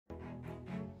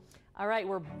All right,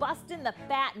 we're busting the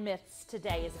fat myths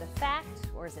today. Is it a fact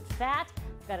or is it fat?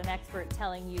 We've got an expert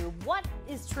telling you what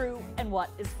is true and what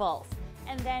is false.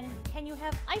 And then, can you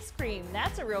have ice cream?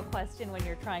 That's a real question when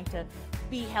you're trying to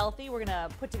be healthy. We're gonna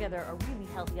put together a really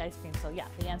healthy ice cream. So yeah,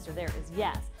 the answer there is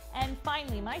yes. And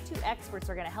finally, my two experts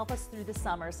are gonna help us through the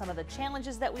summer, some of the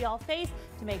challenges that we all face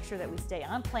to make sure that we stay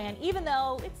on plan, even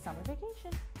though it's summer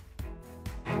vacation.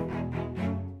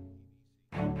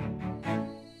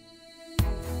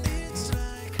 It's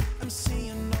like I'm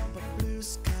seeing all the blue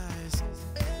skies,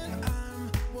 and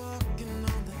I'm walking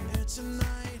on the air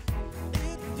tonight.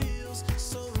 It feels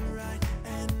so right,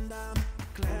 and I'm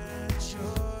glad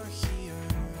you're here.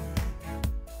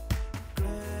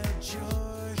 Glad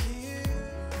you're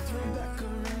here, Rebecca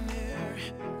Rainier.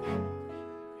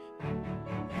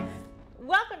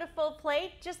 Welcome to Full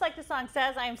Plate. Just like the song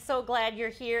says, I am so glad you're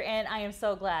here, and I am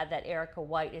so glad that Erica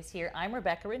White is here. I'm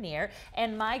Rebecca Rainier,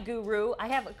 and my guru, I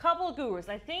have a couple of gurus.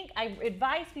 I think I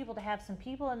advise people to have some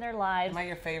people in their lives. Am I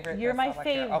your favorite? You're That's my all I care.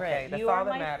 favorite. Okay, that's you all are that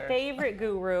my matters. favorite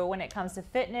guru when it comes to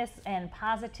fitness and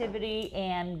positivity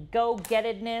and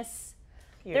go-gettedness.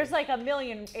 Cute. There's like a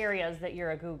million areas that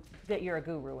you're a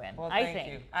guru in. Well, I thank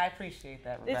think. you. I appreciate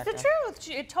that, Rebecca. It's the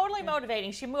truth. It's totally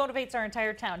motivating. She motivates our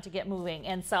entire town to get moving.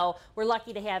 And so we're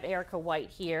lucky to have Erica White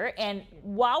here. And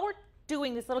while we're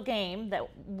doing this little game that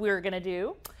we're going to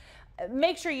do,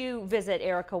 make sure you visit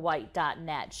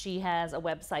ericawhite.net. She has a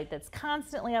website that's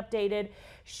constantly updated.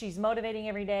 She's motivating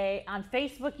every day. On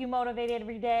Facebook, you motivate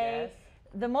every day.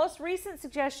 Yes. The most recent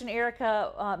suggestion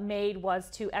Erica made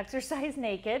was to exercise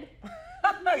naked.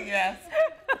 Yes.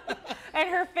 And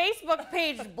her Facebook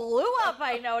page blew up,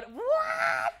 I know.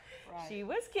 What? Right. She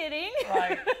was kidding.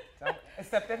 Right. Don't,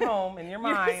 except at home, in your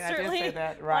mind. I did certainly say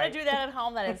that. want Right. to do that at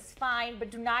home, that is fine, but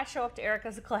do not show up to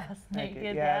Erica's class naked.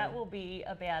 Naked, yeah. That will be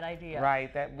a bad idea.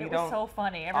 Right. That we It don't. was so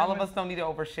funny. All of Everyone- us don't need to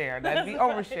overshare. That'd be That's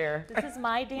right. overshare. This is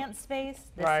my dance space.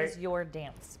 This Right. is your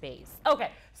dance space.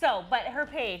 Okay, so, but her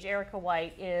page, Erica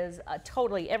White, is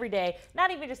totally every day,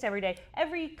 not even just every day,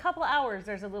 every couple of hours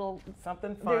there's a little,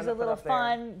 Something fun. there's to a put little up there.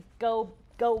 fun, go.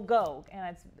 And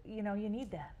it's, you know, you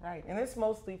need that. Right, and it's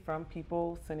mostly from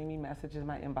people sending me messages in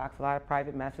my inbox, a lot of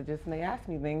private messages, and they ask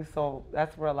me things, so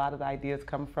that's where a lot of the ideas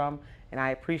come from, and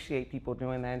I appreciate people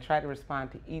doing that and try to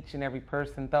respond to each and every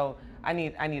person, though I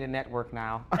need a network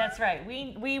now. That's right.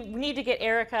 We need to get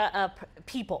Erica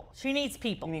people. She needs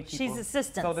people. You need She's people.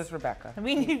 assistants. So does Rebecca.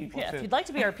 We You need, people yeah, too. if you'd like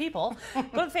to be our people,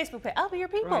 go to the Facebook page. I'll be your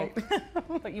people. Right.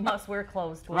 But you must wear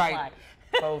clothes to Right. apply.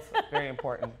 Close, very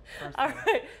important. First All thing.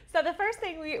 right. So the first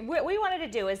thing we wanted to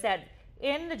do is that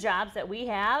in the jobs that we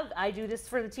have, I do this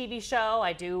for the TV show.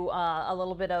 I do a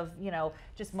little bit of, you know,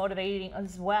 just motivating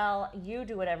as well. You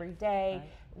do it every day. Right.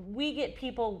 We get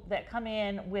people that come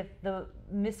in with the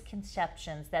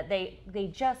misconceptions that they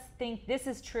just think this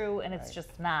is true and it's Right.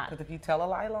 just not. Because if you tell a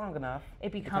lie long enough,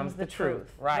 It becomes the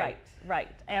truth. Right. Right.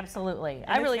 Absolutely.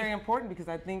 And it's very important because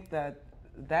I think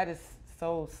that is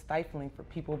so stifling for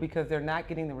people because they're not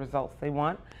getting the results they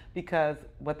want because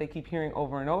what they keep hearing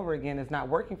over and over again is not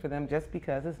working for them just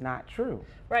because it's not true.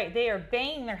 Right, they are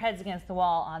banging their heads against the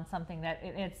wall on something that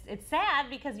it's sad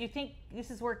because you think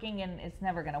this is working and it's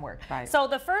never going to work. Right. So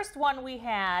the first one we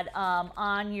had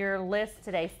on your list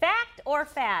today, fact or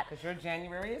fat? Because your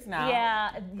January is now.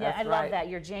 Yeah, That's I love right. that.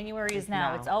 Your January is It's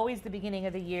now. now. It's always the beginning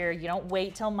of the year. You don't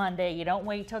wait till Monday. You don't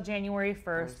wait till January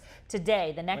 1st.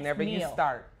 Today, the next Whenever meal. you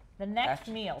start. The next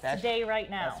meal. Today, right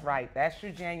now. That's right. That's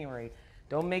your January.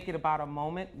 Don't make it about a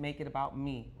moment. Make it about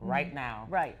me right now.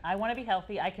 Right. I want to be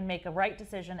healthy. I can make a right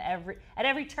decision at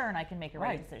every turn. I can make a right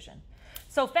Right. decision.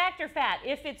 So fact or fat?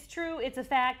 If it's true, it's a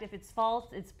fact. If it's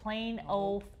false, it's plain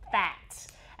old fact.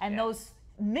 And Yeah. those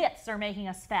myths are making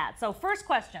us fat. So first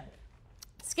question: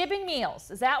 skipping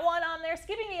meals. Is that one on there?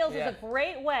 Skipping meals Yeah. is a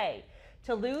great way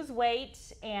to lose weight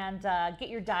and get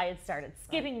your diet started.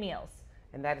 Skipping meals.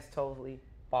 And that is totally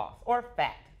false. Or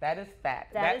fat. That is fat.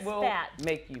 That is will fat.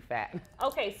 make you fat.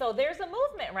 Okay, so there's a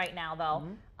movement right now,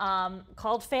 though,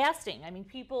 called fasting. I mean,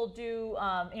 people do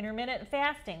intermittent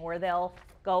fasting where they'll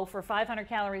go for 500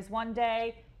 calories one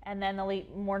day and then they'll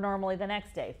eat more normally the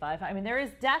next day. I mean, there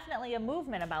is definitely a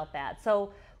movement about that.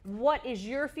 So what is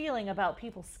your feeling about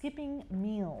people skipping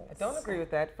meals? I don't agree with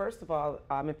that. First of all,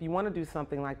 if you want to do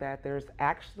something like that, there's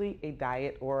actually a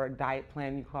diet or a diet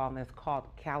plan you call, and it's called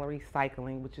calorie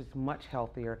cycling, which is much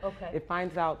healthier. Okay. It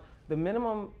finds out the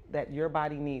minimum that your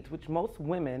body needs, which most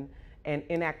women and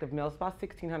inactive males, about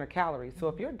 1,600 calories. So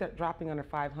if you're dropping under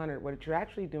 500, what you're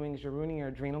actually doing is you're ruining your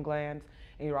adrenal glands,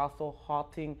 and you're also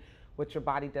halting what your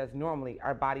body does normally.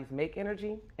 Our bodies make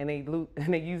energy and they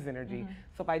use energy.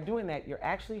 So by doing that, you're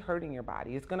actually hurting your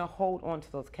body. It's going to hold on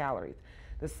to those calories.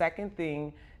 The second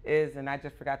thing is, and I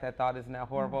just forgot that thought, isn't that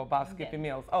horrible, about skipping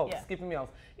meals. Oh, Yeah. skipping meals.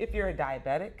 If you're a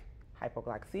diabetic,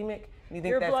 hypoglycemic, and you think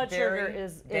Your that's blood very sugar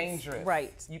is dangerous.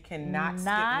 right. You cannot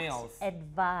Not skip meals.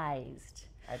 advised.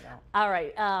 I know. All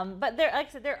right, but there, like I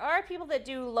said, there are people that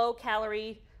do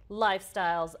low-calorie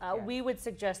lifestyles. Yeah. We would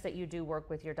suggest that you do work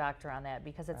with your doctor on that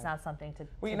because it's not something to.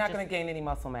 Well, you're not going to gain any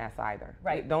muscle mass either.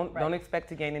 Right, Don't right. expect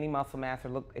to gain any muscle mass or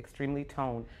look extremely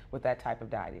toned with that type of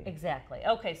dieting. Exactly.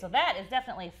 Okay, so that is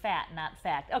definitely fat, not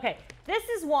fact. Okay, this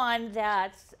is one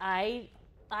that I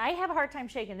have a hard time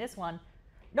shaking this one.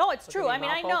 No, it's true. your I mean,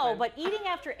 I mouth know, open. but eating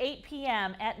after 8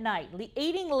 p.m. at night,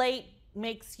 eating late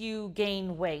makes you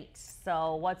gain weight.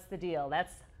 So what's the deal? That'll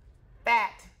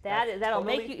That's make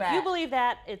totally you. If fat. you believe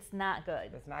that, it's not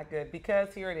good. It's not good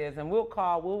because here it is, and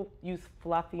we'll use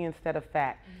fluffy instead of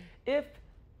fat. If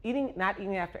not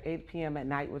eating after 8 p.m. at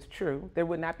night was true, there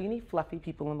would not be any fluffy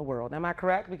people in the world. Am I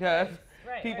correct? Because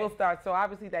Right, people right. start, so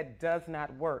obviously that does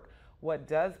not work. What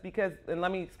does, and let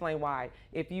me explain why.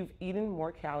 If you've eaten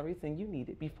more calories than you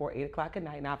needed before 8 o'clock at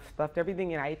night, and I've stuffed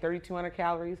everything in, I ate 3,200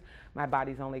 calories, my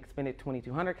body's only expended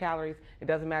 2,200 calories. It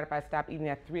doesn't matter if I stop eating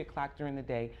at 3 o'clock during the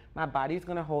day, my body's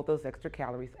gonna hold those extra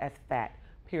calories as fat,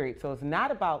 period. So it's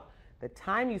not about the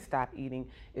time you stop eating,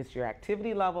 it's your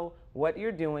activity level, what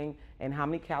you're doing, and how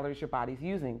many calories your body's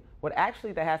using. What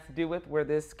actually that has to do with where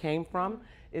this came from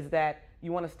is that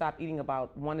you want to stop eating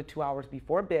about 1 to 2 hours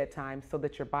before bedtime so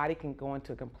that your body can go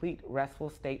into a complete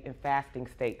restful state and fasting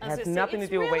state. It has nothing to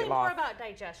do with weight loss. It's really more about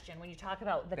digestion. When you talk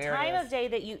about the There it time is. of day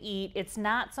that you eat, it's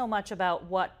not so much about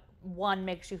what one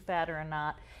makes you fatter or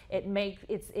not.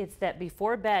 It's that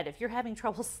before bed, if you're having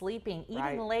trouble sleeping, eating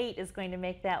Right. late is going to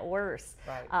make that worse.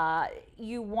 Right.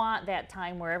 You want that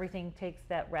time where everything takes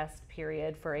that rest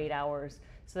period for 8 hours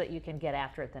so that you can get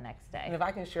after it the next And day. if I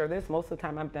can share this, most of the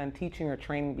time I'm done teaching or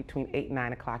training between 8 and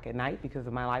 9 o'clock at night because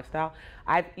of my lifestyle.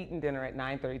 I've eaten dinner at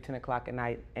 9:30, 10 o'clock at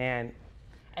night, and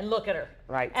And look at her.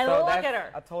 right. And so look that's at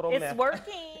her. a total It's myth.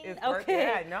 working. It's okay. working.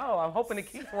 Yeah, I know. I'm hoping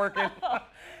it keeps working.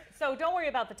 So don't worry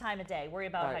about the time of day. Worry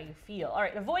about Right. how you feel. All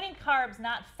right, avoiding carbs,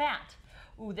 not fat.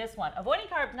 Ooh, this one. Avoiding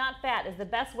carbs, not fat is the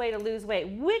best way to lose weight.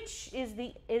 Which is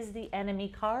the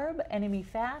enemy carb? Enemy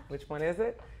fat? Which one is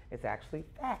it? It's actually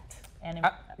fat. Enemy,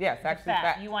 Yes, the actually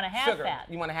fat. fat. You want to have Sugar. fat.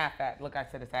 You want to have fat. Look, I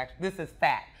said it's actually, this is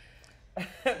fat.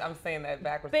 I'm saying that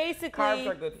backwards. Basically, carbs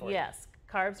are good for you. yes,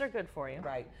 carbs are good for you.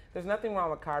 Right. There's nothing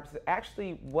wrong with carbs.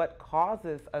 Actually, what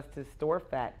causes us to store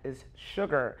fat is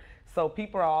sugar. So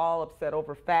people are all upset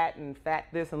over fat and fat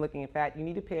this and looking at fat. You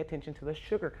need to pay attention to the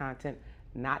sugar content,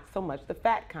 not so much the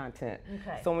fat content.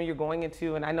 Okay. So when you're going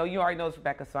into, and I know you already know this,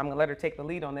 Rebecca, so I'm gonna let her take the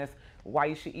lead on this, why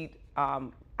you should eat,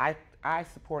 I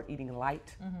support eating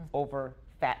light over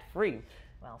fat-free.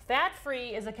 Well, fat-free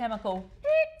is a chemical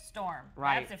storm.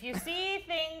 Right. That's, if you see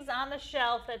things on the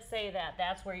shelf that say that,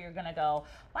 that's where you're going to go,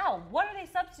 wow, what are they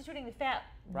substituting the fat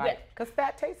Right. with? Because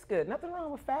fat tastes good. Nothing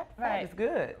wrong with fat. Fat Right. is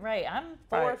good. Right, I'm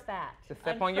for Right. fat. Just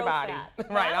step I'm on your body.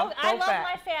 pro-fat. Right, I'm I love pro-fat.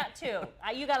 my fat too.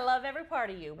 You got to love every part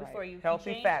of you before Right. you can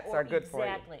Healthy change fats or are good for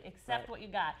you. Exactly. Accept Right. what you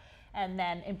got and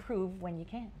then improve when you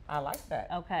can. I like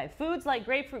that. Okay, foods like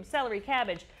grapefruit, celery,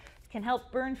 cabbage can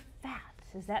help burn fat.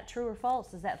 Is that true or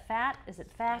false? Is that fat? Is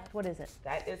it fact? What is it?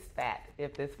 That is fat.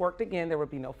 If this worked again, there would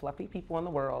be no fluffy people in the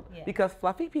world Yeah. because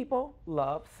fluffy people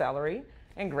love celery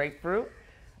and grapefruit.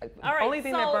 All right, Only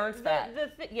thing that so burns fat.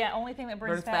 Yeah, only thing that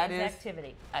burns Burns fat fat is is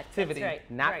activity. activity, That's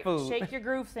right. not right. food. Shake your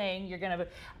groove thing, you're gonna.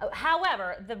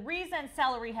 However, the reason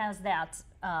celery has that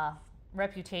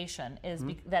reputation is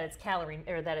that it's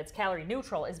calorie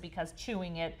neutral is because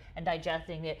chewing it and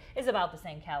digesting it is about the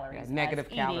same calories. Yeah, as negative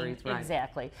eating. calories, right.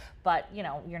 Exactly. But you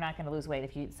know, you're not going to lose weight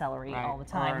if you eat celery Right, all the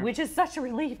time, or- which is such a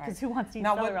relief because who wants to eat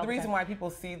Now, celery what, all the the reason time? why people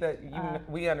see that,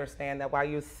 we understand that why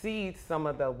you see some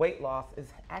of the weight loss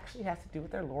is actually has to do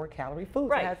with their lower calorie foods.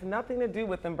 Right. It has nothing to do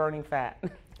with them burning fat.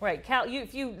 Right.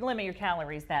 If you limit your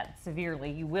calories that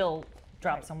severely, you will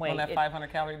drop some weight. On that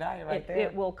 500 calorie diet right there.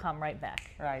 It will come right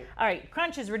back. Right. All right,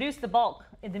 crunches reduce the bulk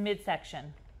in the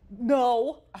midsection.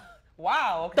 No.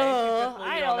 Wow. Okay.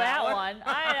 I know that one.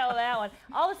 I know that one.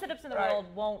 All the sit-ups in the Right. world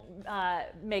won't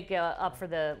make up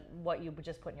for what you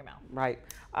just put in your mouth. Right.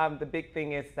 The big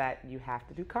thing is that you have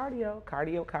to do cardio.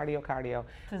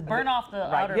 To burn off the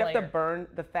Right. outer You have layer. to burn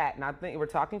the fat. Now, we're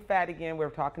talking fat again.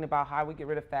 We're talking about how we get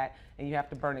rid of fat, and you have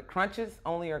to burn it. Crunches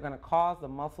only are going to cause the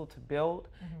muscle to build,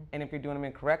 and if you're doing them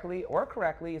incorrectly or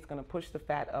correctly, it's going to push the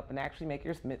fat up and actually make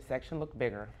your midsection look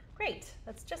bigger. Great.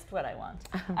 That's just what I want.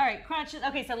 All right, crunches.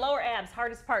 Okay, so lower abs,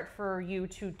 hardest part for you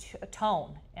to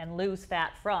tone and lose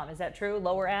fat from. Is that true?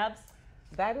 Lower abs?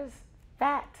 That is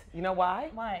Fat. You know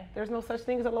why? Why? There's no such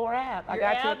thing as a lower ab. I Your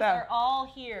got you with abs that. are all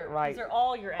here. Right. These are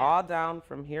all your abs. All down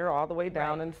from here, all the way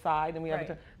down Right. inside, and we have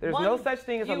Right. there's One no such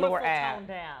thing as a lower beautiful ab. toned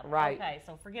ab. Right. Okay,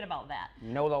 so forget about that.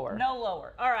 No lower. No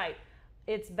lower. All right.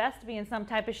 It's best to be in some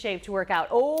type of shape to work out.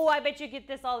 Oh, I bet you get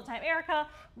this all the time. Erica,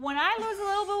 when I lose a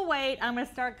little bit of weight, I'm going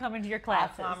to start coming to your I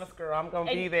classes. promise, girl, I'm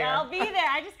gonna be And there. I'll be there.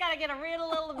 I just got to get a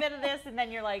little bit of this, and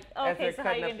then you're like, As okay, they're so how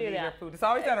cutting you up going to to do eat their that? food. It's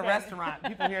always at a Exactly. restaurant.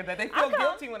 People hear that. They I'll feel come.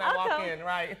 guilty when I I'll walk come. in,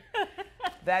 right?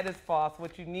 That is false.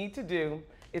 What you need to do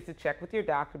is to check with your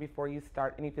doctor before you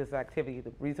start any physical activity.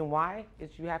 The reason why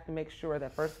is you have to make sure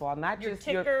that, first of all, not Your just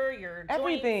your ticker, your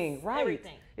everything, joints, right?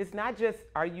 everything. It's not just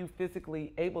are you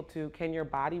physically able to, can your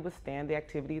body withstand the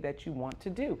activity that you want to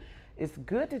do? It's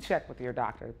good to check with your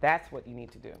doctor. That's what you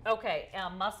need to do. Okay,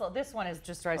 muscle. This one is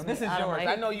just drives me This is out of yours.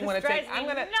 my- I know you this want to drives take. me I'm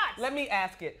gonna. nuts. Let me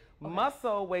ask it.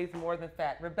 Muscle weighs more than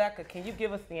fat. Rebecca, can you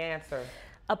give us the answer?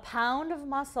 A pound of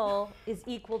muscle is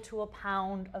equal to a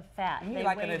pound of fat. You need They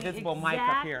like an weigh the invisible mic up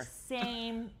exact here.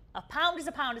 Same. A pound is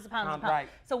a pound is a pound is a pound. Right.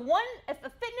 So if a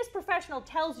fitness professional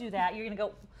tells you that, you're gonna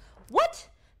go, what?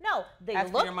 No, they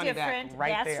That's for look your money back, different. right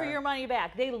That's for there. your money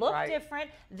back. They look Right. different.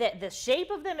 The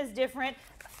shape of them is different.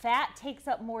 Fat takes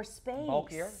up more space.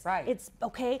 Bulkier, right. It's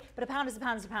okay, but a pound is a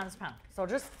pound is a pound is a pound. So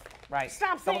just Right.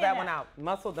 stop Throw saying that one out.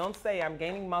 Muscle. Don't say I'm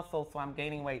gaining muscle, so I'm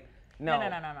gaining weight. No. No.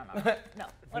 No. Let's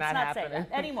not not say happening.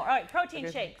 that anymore. All right, protein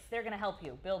Okay. shakes. They're going to help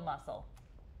you build muscle.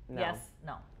 No. Yes.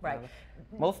 No. Right.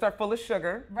 Most are full of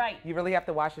sugar. Right. You really have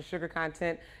to watch the sugar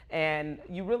content, and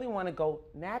you really want to go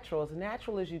natural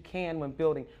as you can when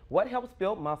building. What helps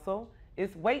build muscle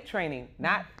is weight training,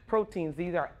 not proteins.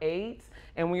 These are aids.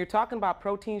 And when you're talking about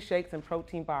protein shakes and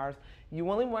protein bars, you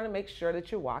only want to make sure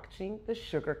that you're watching the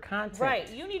sugar content.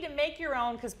 Right. You need to make your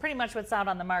own because pretty much what's out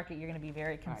on the market, you're going to be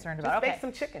very concerned about. Just Okay. bake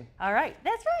some chicken. All right.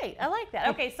 That's right. I like that.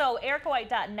 Okay. So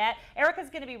ericawhite.net. Erica's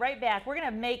going to be right back. We're going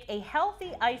to make a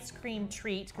healthy ice cream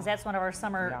treat because that's one of our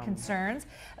summer Yum. concerns.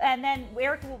 And then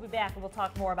Erica will be back and we'll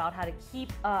talk more about how to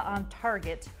keep on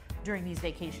target during these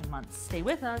vacation months. Stay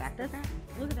with us.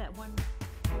 Look at that one.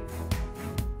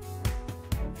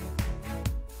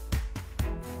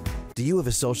 Do you have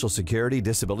a Social Security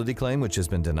disability claim which has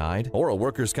been denied? Or a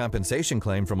workers' compensation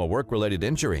claim from a work-related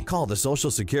injury? Call the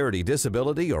Social Security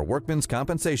Disability or Workmen's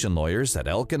Compensation Lawyers at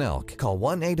Elk & Elk. Call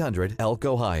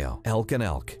 1-800-ELK-OHIO. Elk &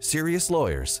 Elk. Serious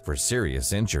lawyers for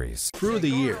serious injuries. Through the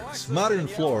years, Modern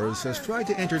Floors has tried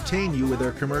to entertain you with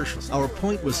their commercials. Our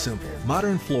point was simple.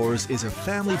 Modern Floors is a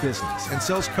family business and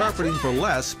sells carpeting for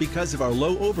less because of our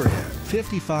low overhead.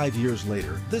 55 years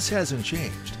later, this hasn't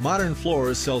changed. Modern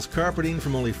Floors sells carpeting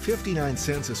from only 59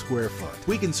 cents a square foot.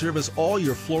 We can service all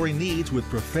your flooring needs with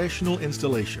professional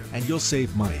installation, and you'll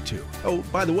save money too. Oh,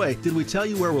 by the way, did we tell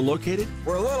you where we're located?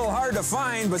 We're a little hard to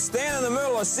find, but stand in the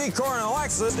middle of Secor and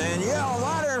Alexis and yell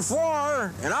Modern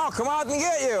Floor, and I'll come out and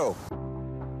get you.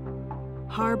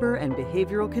 Harbor and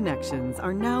Behavioral Connections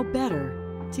are now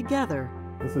better together.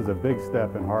 This is a big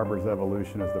step in Harbor's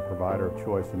evolution as the provider of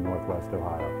choice in Northwest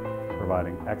Ohio,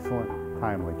 providing excellent,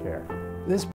 timely care. This